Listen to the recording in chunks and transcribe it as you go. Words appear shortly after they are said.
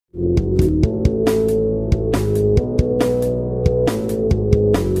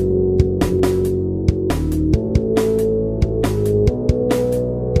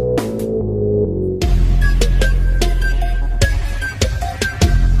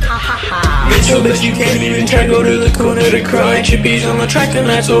so bitch you can't even try. Go to the corner to cry. Chippies on the track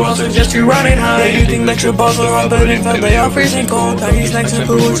tonight, so I'll suggest you run it high. You think that your balls are all, but in fact they are freezing cold. Tiny snacks and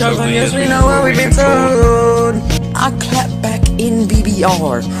food trucks, and yes we know what we've been told. I clap back in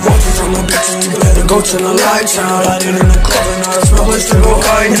BBR. Walking from the beach and you better go till the lights out. I did in the club and I smell this to go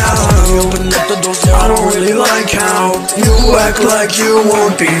right now. You open up the doors, I don't really like how you act like you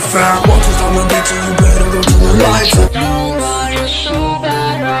won't be found. Walking from the beach and you better go till the lights out. Don't want you so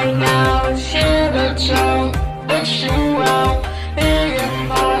bad right now. It's here the tone, it's you out. Big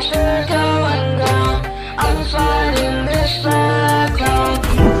imposters going down. I'm fighting this cyclone.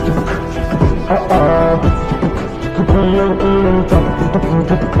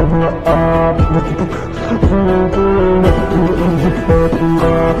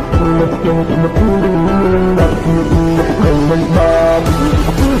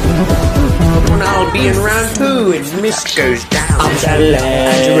 I'll be in round 2 and mist goes down. I'm jelly,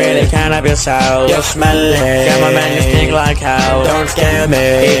 and you really can't have yourself. You're smelly, yeah my man you stink like hell. Don't scare me,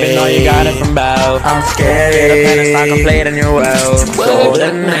 even though you got it from Bell. I'm scared, the pen is like a plate in your well.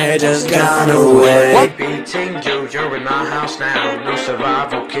 Golden age has gone away. Beating you, you're in my house now. No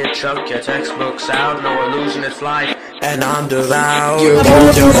survival kit, chuck your textbooks out. No illusion, it's life, and I'm devout. You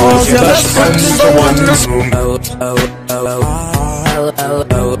hold your balls, your best friend is the one that's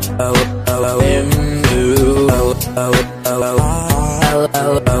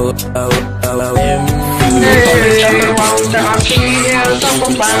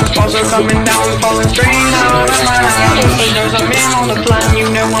coming down, falling straight out of my house. There's a man on the plan, you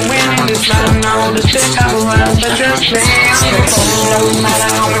know I'm winning this land. Now the stick I will have to just play. No matter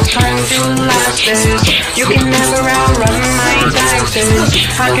how much time you last this, you can never outrun my taxes.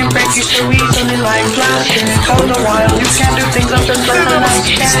 I can break you so easily like plastic. All the while you can't do things up to something I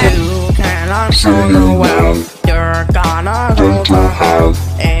can. you cannot show the wealth. You're gonna go to hell.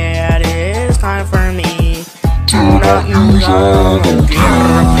 It is time for me to not use all the gear.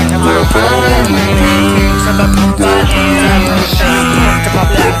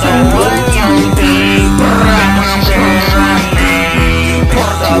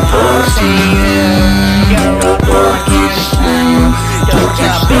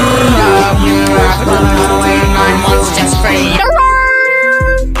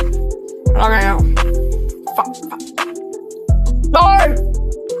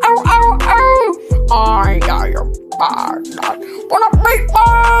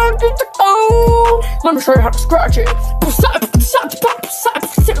 Let me show you how to scratch it.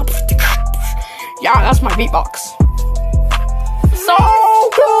 Yeah, that's my beatbox. So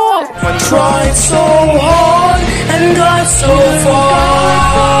good! I tried so hard and got so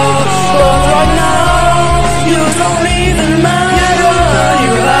far, but right now you don't even matter.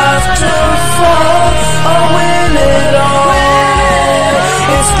 You have to fall or win it all.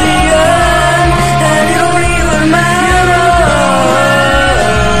 It's the end and you don't even matter.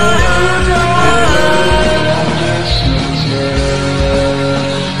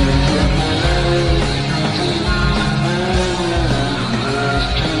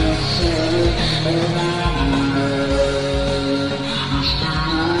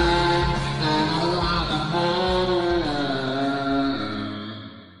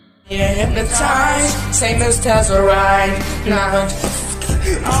 You're hypnotized, same as Tesseract.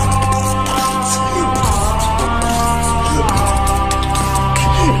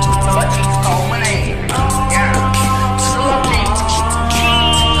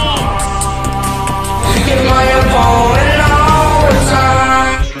 Get my opponent all the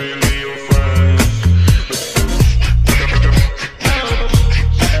time.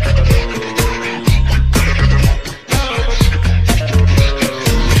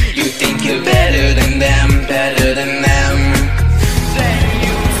 You think you're better than them, better than them. Then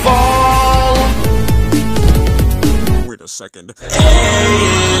you fall. Wait a second.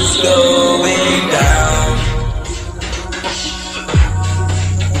 It's going down.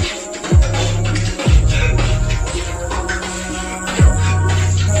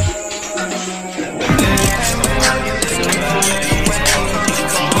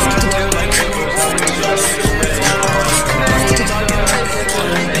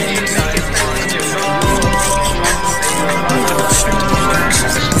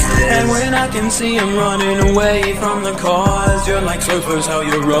 And when I can see him running away from the cars, you're like surfers, how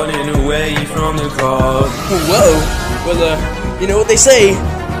you're running away from the cars. Whoa. Well, you know what they say,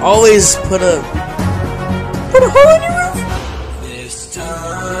 always put a hole in your roof. This time,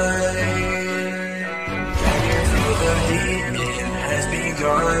 can you feel the heat? It has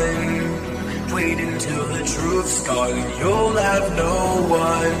begun. Wait until the truth's gone. You'll have no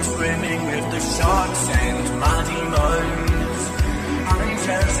one swimming with the sharks and my demons. and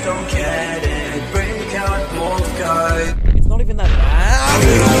just don't get it.